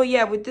says, oh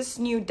yeah, with this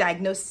new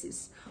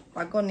diagnosis,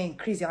 we're gonna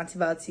increase your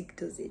antibiotic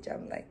dosage.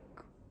 I'm like,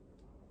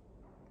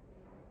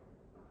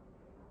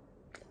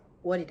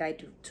 what did I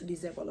do to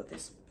deserve all of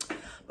this?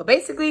 But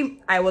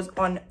basically, I was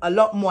on a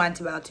lot more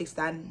antibiotics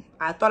than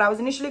I thought I was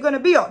initially gonna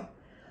be on.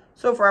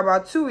 So for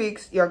about 2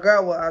 weeks, your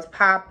girl was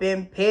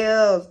popping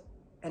pills,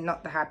 and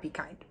not the happy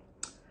kind.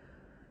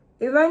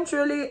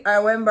 Eventually, I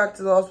went back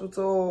to the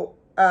hospital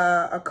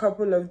a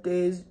couple of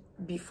days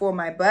before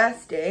my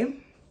birthday.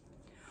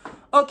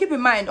 Oh, keep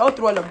in mind, all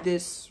through all of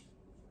this,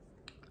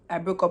 I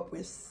broke up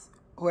with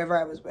whoever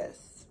I was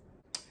with.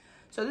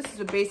 So this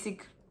is a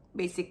basic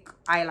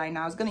eyeliner.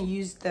 I was going to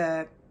use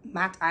the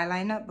matte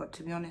eyeliner, but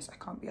to be honest,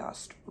 I can't be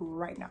asked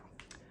right now.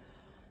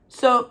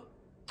 So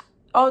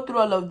all through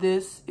all of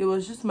this, it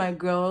was just my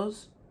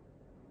girls.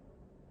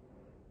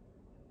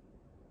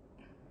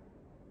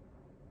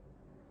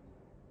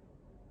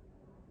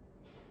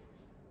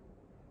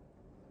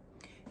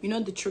 You know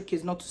the trick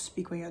is not to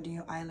speak when you're doing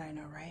your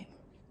eyeliner, right?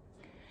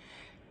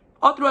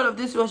 All through all of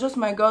this, it was just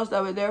my girls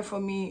that were there for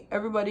me.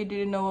 Everybody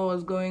didn't know what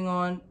was going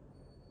on.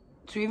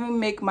 To even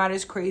make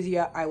matters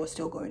crazier, I was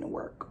still going to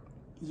work.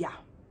 Yeah.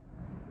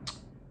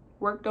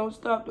 Work don't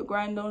stop. The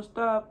grind don't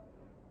stop.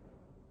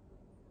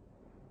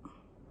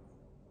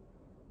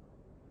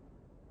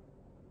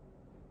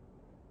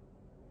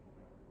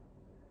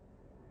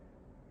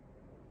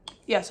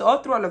 Yeah, so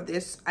all through all of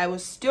this, I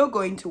was still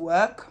going to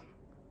work.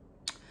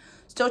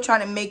 Still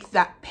trying to make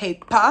that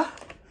paper.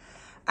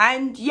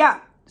 And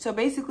yeah, so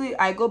basically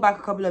I go back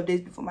a couple of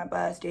days before my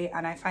birthday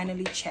and I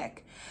finally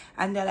check,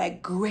 and they're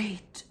like,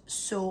 great,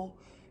 so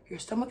your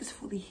stomach is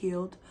fully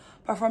healed,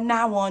 but from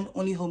now on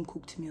only home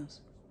cooked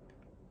meals.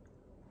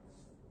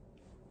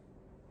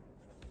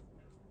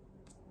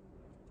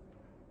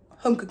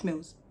 Home cooked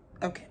meals.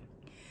 Okay.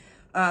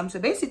 So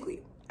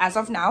basically, as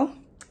of now,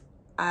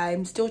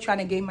 I'm still trying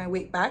to gain my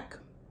weight back.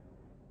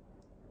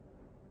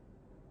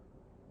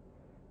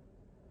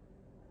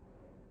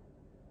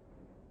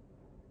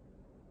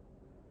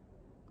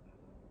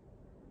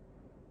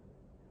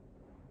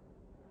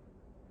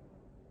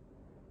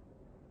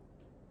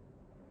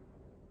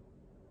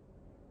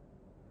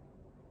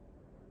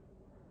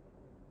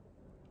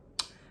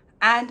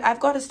 And I've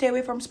got to stay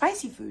away from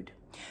spicy food.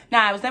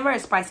 Now, I was never a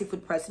spicy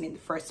food person in the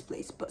first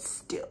place, but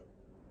still.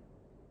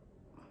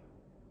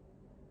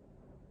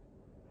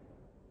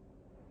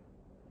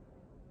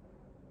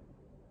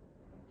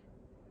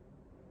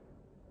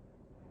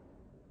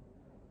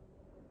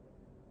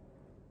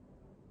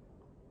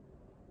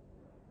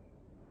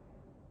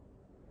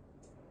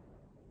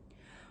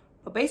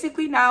 But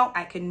basically now,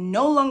 I can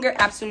no longer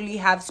absolutely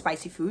have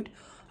spicy food.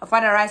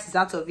 Afana rice is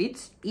out of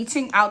it.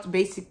 Eating out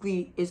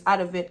basically is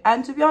out of it.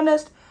 And to be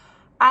honest,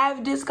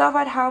 I've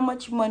discovered how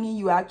much money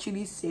you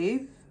actually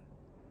save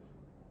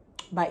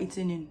by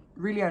eating in.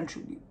 Really and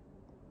truly.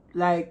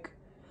 Like,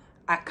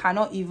 I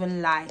cannot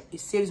even lie.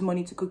 It saves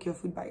money to cook your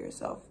food by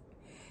yourself.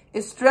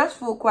 It's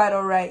stressful, quite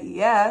alright,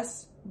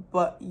 yes.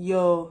 But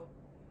yo,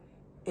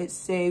 it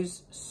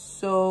saves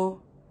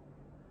so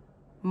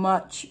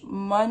much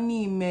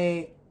money,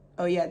 mate.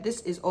 Oh yeah,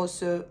 this is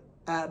also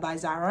by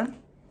Zaron.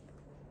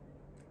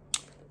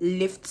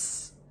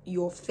 Lifts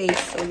your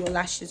face, or your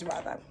lashes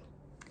rather.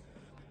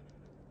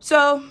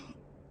 So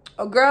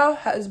a girl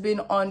has been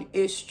on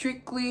a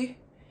strictly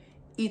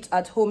eat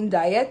at home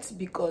diet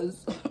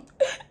because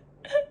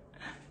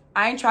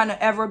I ain't trying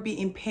to ever be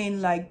in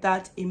pain like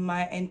that in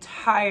my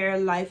entire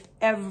life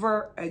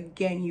ever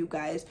again, you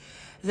guys.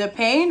 The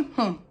pain,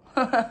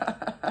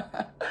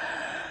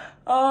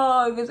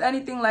 oh, if it's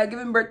anything like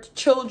giving birth to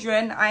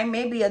children, I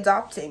may be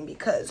adopting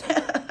because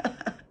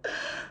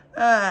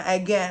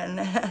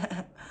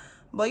again.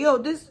 But yo,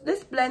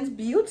 this blends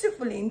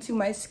beautifully into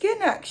my skin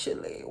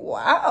actually.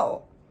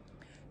 Wow.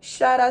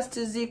 Shout outs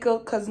to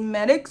xoxo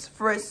Cosmetics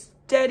for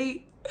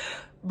steady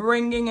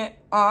bringing it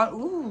on.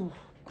 Ooh.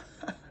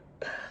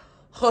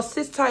 Her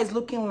sister is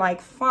looking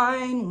like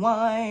fine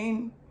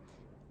wine.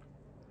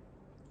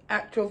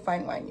 Actual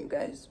fine wine, you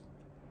guys.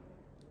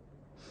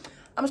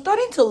 I'm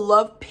starting to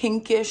love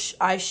pinkish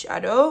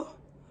eyeshadow,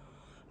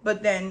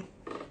 but then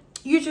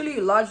usually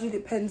it largely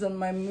depends on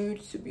my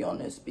mood, to be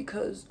honest,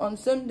 because on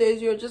some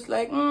days you're just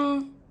like,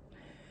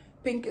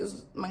 pink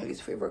is my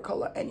least favorite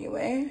color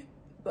anyway.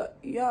 But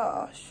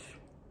yeah,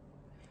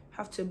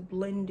 have to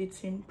blend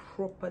it in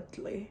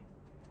properly,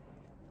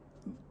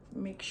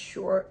 make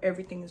sure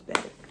everything is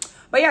blended.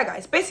 But yeah,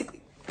 guys,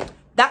 basically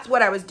that's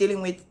what I was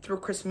dealing with through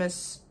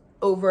Christmas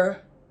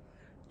over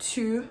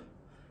to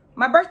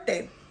my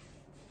birthday.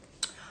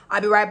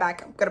 I'll be right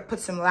back. I'm gonna put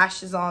some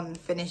lashes on and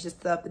finish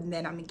this up, and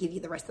then I'm gonna give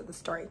you the rest of the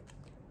story.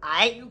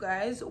 Alright, you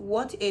guys,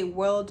 what a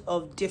world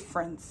of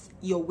difference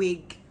your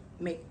wig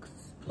makes.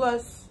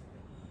 Plus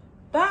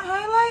that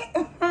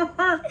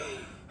highlight.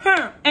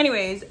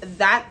 Anyways,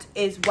 that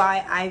is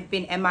why I've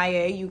been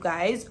MIA, you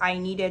guys. I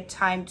needed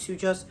time to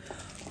just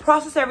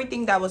process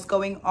everything that was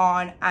going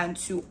on, and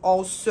to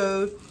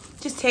also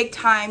just take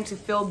time to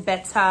feel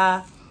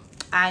better.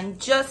 And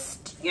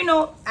just, you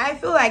know, I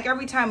feel like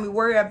every time we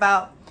worry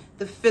about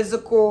the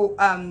physical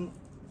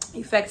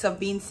effects of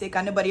being sick,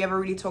 and nobody ever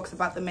really talks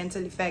about the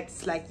mental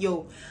effects. Like,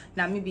 yo,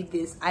 now maybe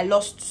this, I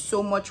lost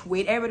so much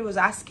weight. Everybody was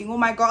asking, oh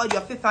my god,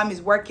 your fifth arm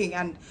is working.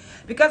 And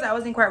because I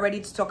wasn't quite ready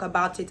to talk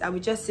about it, I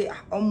would just say,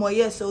 oh my,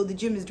 yeah, so the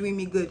gym is doing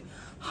me good.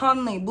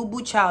 Honey,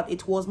 boo-boo child,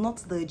 it was not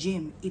the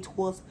gym, it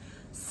was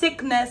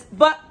sickness.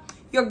 But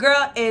your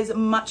girl is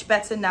much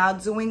better now,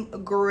 doing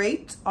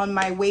great, on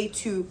my way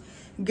to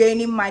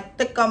gaining my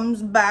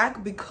thickums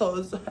back,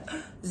 because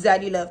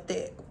Zaddy love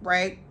thick,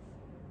 right?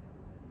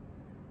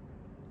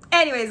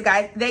 Anyways,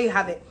 guys, there you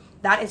have it.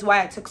 That is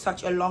why it took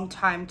such a long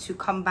time to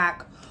come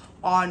back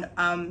on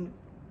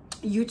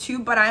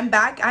YouTube. But I'm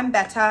back, I'm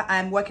better.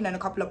 I'm working on a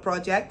couple of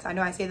projects. I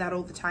know I say that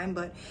all the time,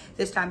 but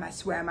this time I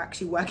swear I'm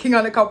actually working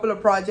on a couple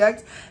of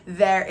projects.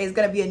 There is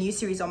going to be a new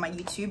series on my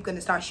YouTube, going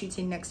to start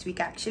shooting next week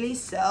actually,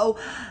 so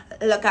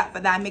look out for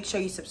that. Make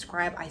sure you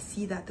subscribe. I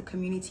see that the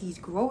community is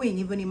growing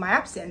even in my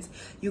absence.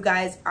 You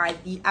guys are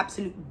the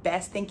absolute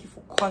best. Thank you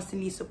for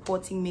constantly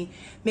supporting me.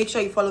 Make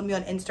sure you follow me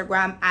on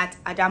Instagram at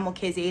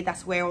adamokeze.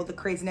 That's where all the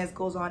craziness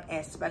goes on,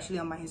 especially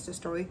on my Insta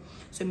story,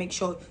 so make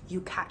sure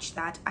you catch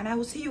that, and I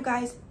will see you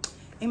guys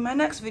in my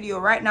next video.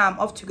 Right now I'm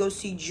off to go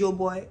see Joe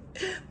Boy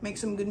make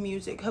some good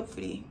music.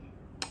 Hopefully,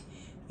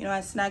 you know,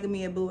 I snagged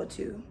me a boo or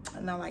two,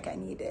 and not like I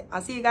need it.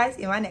 I'll see you guys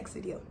in my next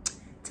video.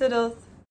 Toodles.